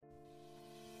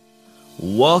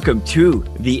Welcome to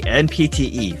the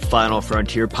NPTE Final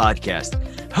Frontier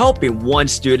podcast, helping one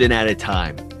student at a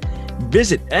time.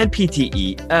 Visit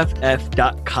npteff.com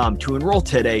to enroll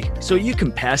today so you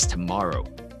can pass tomorrow.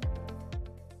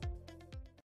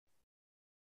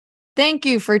 Thank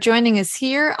you for joining us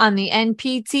here on the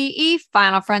NPTE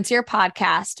Final Frontier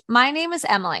podcast. My name is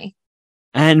Emily.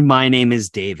 And my name is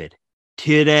David.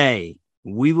 Today,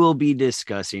 we will be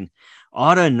discussing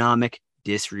autonomic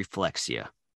dysreflexia.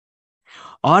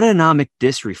 Autonomic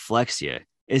dysreflexia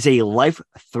is a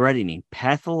life-threatening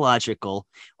pathological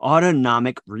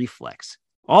autonomic reflex,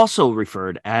 also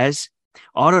referred as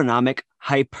autonomic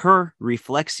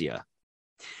hyperreflexia.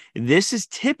 This is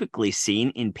typically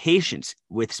seen in patients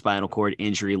with spinal cord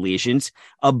injury lesions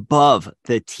above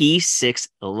the T6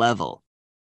 level.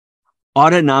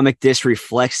 Autonomic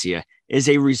dysreflexia is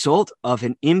a result of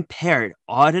an impaired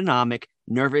autonomic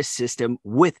nervous system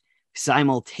with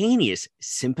simultaneous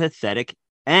sympathetic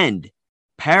and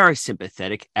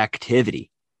parasympathetic activity.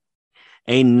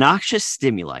 A noxious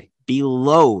stimuli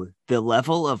below the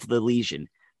level of the lesion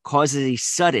causes a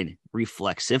sudden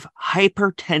reflexive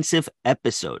hypertensive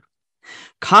episode,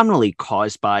 commonly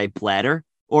caused by bladder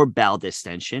or bowel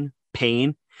distension,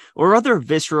 pain, or other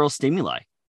visceral stimuli.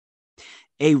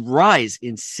 A rise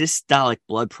in systolic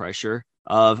blood pressure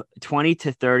of 20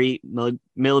 to 30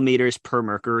 millimeters per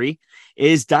mercury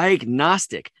is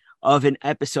diagnostic of an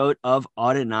episode of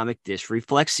autonomic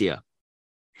dysreflexia.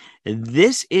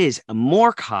 This is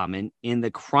more common in the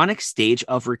chronic stage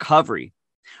of recovery,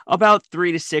 about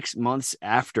 3 to 6 months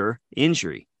after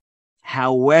injury.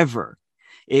 However,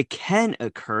 it can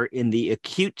occur in the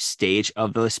acute stage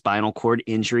of the spinal cord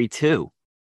injury too.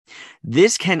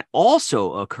 This can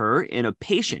also occur in a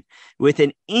patient with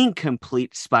an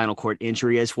incomplete spinal cord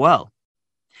injury as well.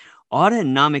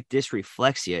 Autonomic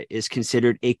dysreflexia is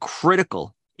considered a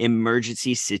critical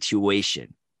emergency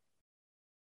situation.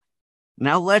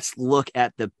 Now let's look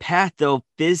at the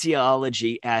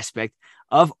pathophysiology aspect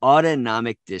of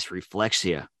autonomic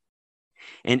dysreflexia.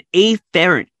 An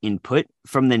afferent input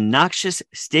from the noxious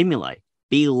stimuli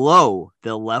below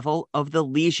the level of the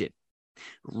lesion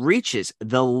reaches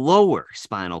the lower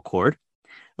spinal cord,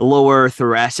 lower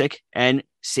thoracic and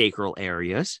sacral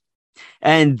areas,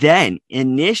 and then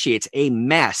initiates a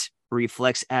mass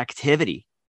reflex activity.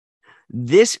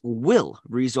 This will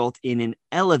result in an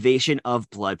elevation of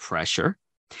blood pressure.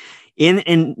 In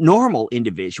a normal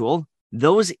individual,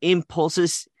 those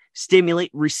impulses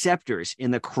stimulate receptors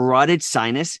in the carotid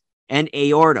sinus and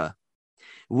aorta,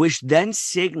 which then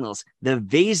signals the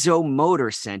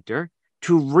vasomotor center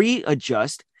to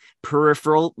readjust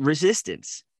peripheral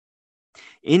resistance.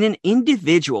 In an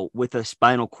individual with a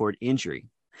spinal cord injury,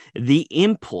 the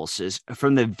impulses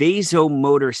from the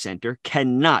vasomotor center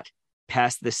cannot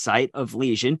pass the site of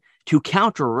lesion to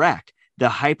counteract the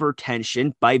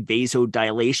hypertension by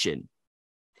vasodilation.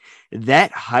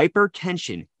 That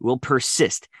hypertension will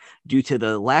persist due to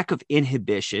the lack of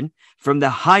inhibition from the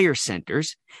higher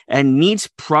centers and needs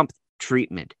prompt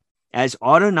treatment, as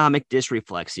autonomic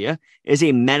dysreflexia is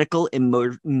a medical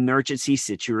emergency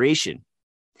situation.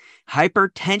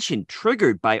 Hypertension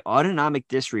triggered by autonomic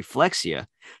dysreflexia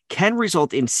can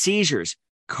result in seizures,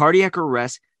 cardiac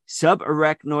arrest,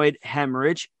 subarachnoid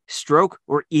hemorrhage, stroke,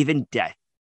 or even death.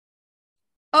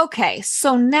 Okay,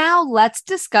 so now let's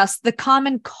discuss the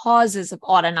common causes of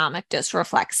autonomic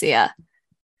dysreflexia.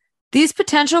 These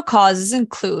potential causes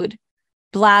include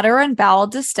bladder and bowel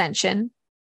distension,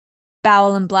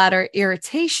 bowel and bladder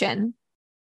irritation,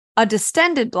 a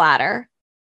distended bladder,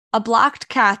 a blocked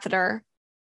catheter,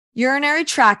 urinary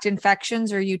tract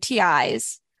infections or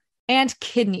UTIs, and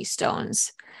kidney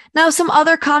stones. Now, some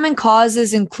other common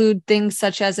causes include things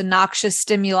such as a noxious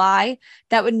stimuli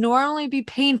that would normally be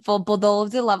painful below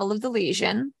the level of the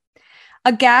lesion,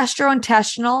 a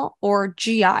gastrointestinal or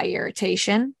GI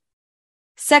irritation,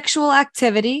 sexual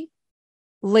activity,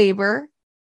 labor,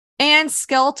 and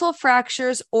skeletal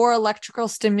fractures or electrical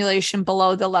stimulation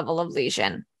below the level of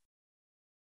lesion.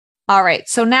 All right,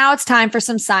 so now it's time for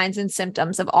some signs and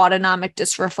symptoms of autonomic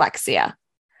dysreflexia.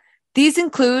 These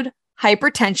include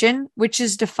hypertension, which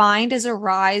is defined as a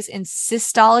rise in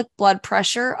systolic blood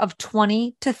pressure of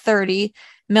 20 to 30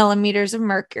 millimeters of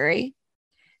mercury,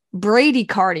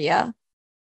 bradycardia,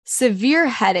 severe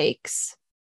headaches,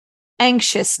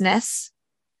 anxiousness,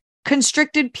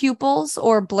 constricted pupils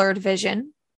or blurred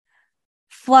vision,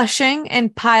 flushing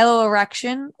and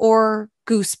piloerection or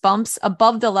goosebumps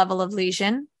above the level of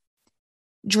lesion,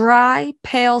 dry,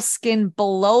 pale skin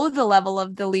below the level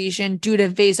of the lesion due to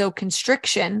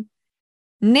vasoconstriction,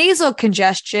 nasal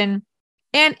congestion,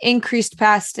 and increased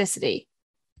spasticity.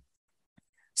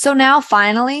 So now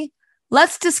finally,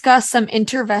 Let's discuss some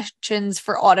interventions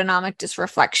for autonomic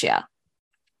dysreflexia.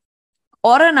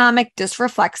 Autonomic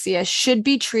dysreflexia should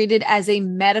be treated as a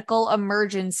medical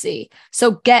emergency,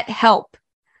 so get help.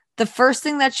 The first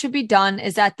thing that should be done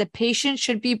is that the patient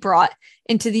should be brought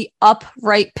into the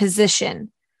upright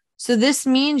position. So this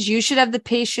means you should have the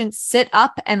patient sit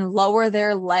up and lower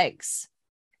their legs.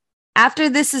 After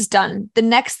this is done, the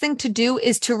next thing to do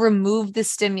is to remove the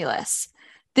stimulus.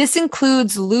 This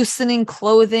includes loosening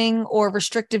clothing or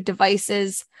restrictive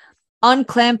devices,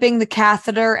 unclamping the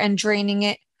catheter and draining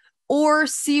it, or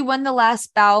see when the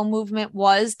last bowel movement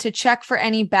was to check for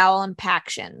any bowel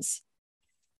impactions.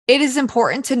 It is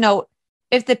important to note,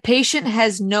 if the patient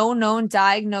has no known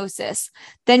diagnosis,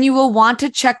 then you will want to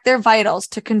check their vitals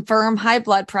to confirm high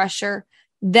blood pressure,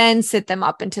 then sit them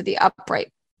up into the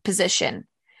upright position.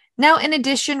 Now, in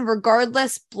addition,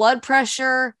 regardless, blood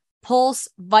pressure, pulse,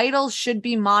 vitals should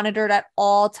be monitored at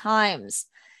all times.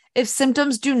 If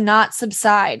symptoms do not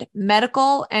subside,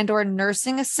 medical and/or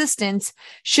nursing assistance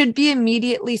should be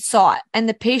immediately sought, and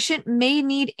the patient may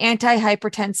need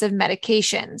antihypertensive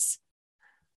medications.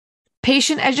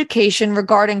 Patient education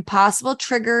regarding possible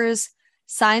triggers,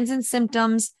 signs and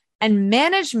symptoms, and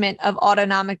management of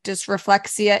autonomic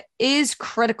dysreflexia is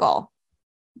critical.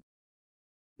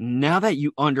 Now that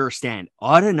you understand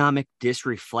autonomic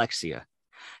dysreflexia,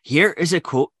 here is a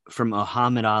quote from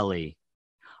Muhammad Ali.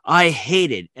 "I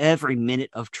hated every minute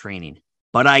of training,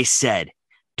 but I said,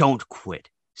 don't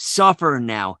quit. Suffer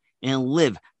now and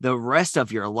live the rest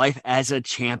of your life as a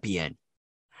champion."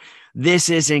 This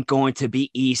isn't going to be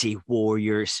easy,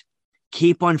 warriors.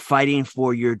 Keep on fighting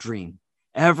for your dream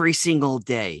every single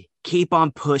day. Keep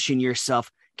on pushing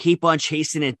yourself. Keep on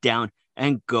chasing it down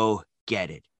and go get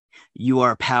it. You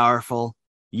are powerful.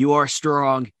 You are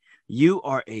strong. You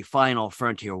are a final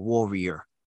frontier warrior.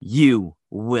 You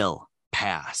will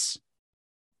pass.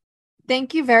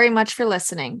 Thank you very much for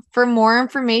listening. For more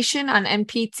information on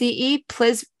NPTE,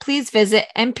 please visit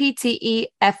npteff.com.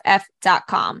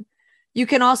 You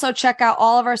can also check out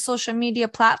all of our social media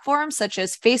platforms such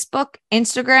as Facebook,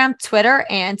 Instagram, Twitter,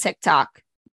 and TikTok.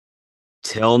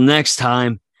 Till next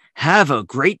time, have a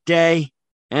great day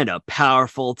and a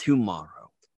powerful tomorrow.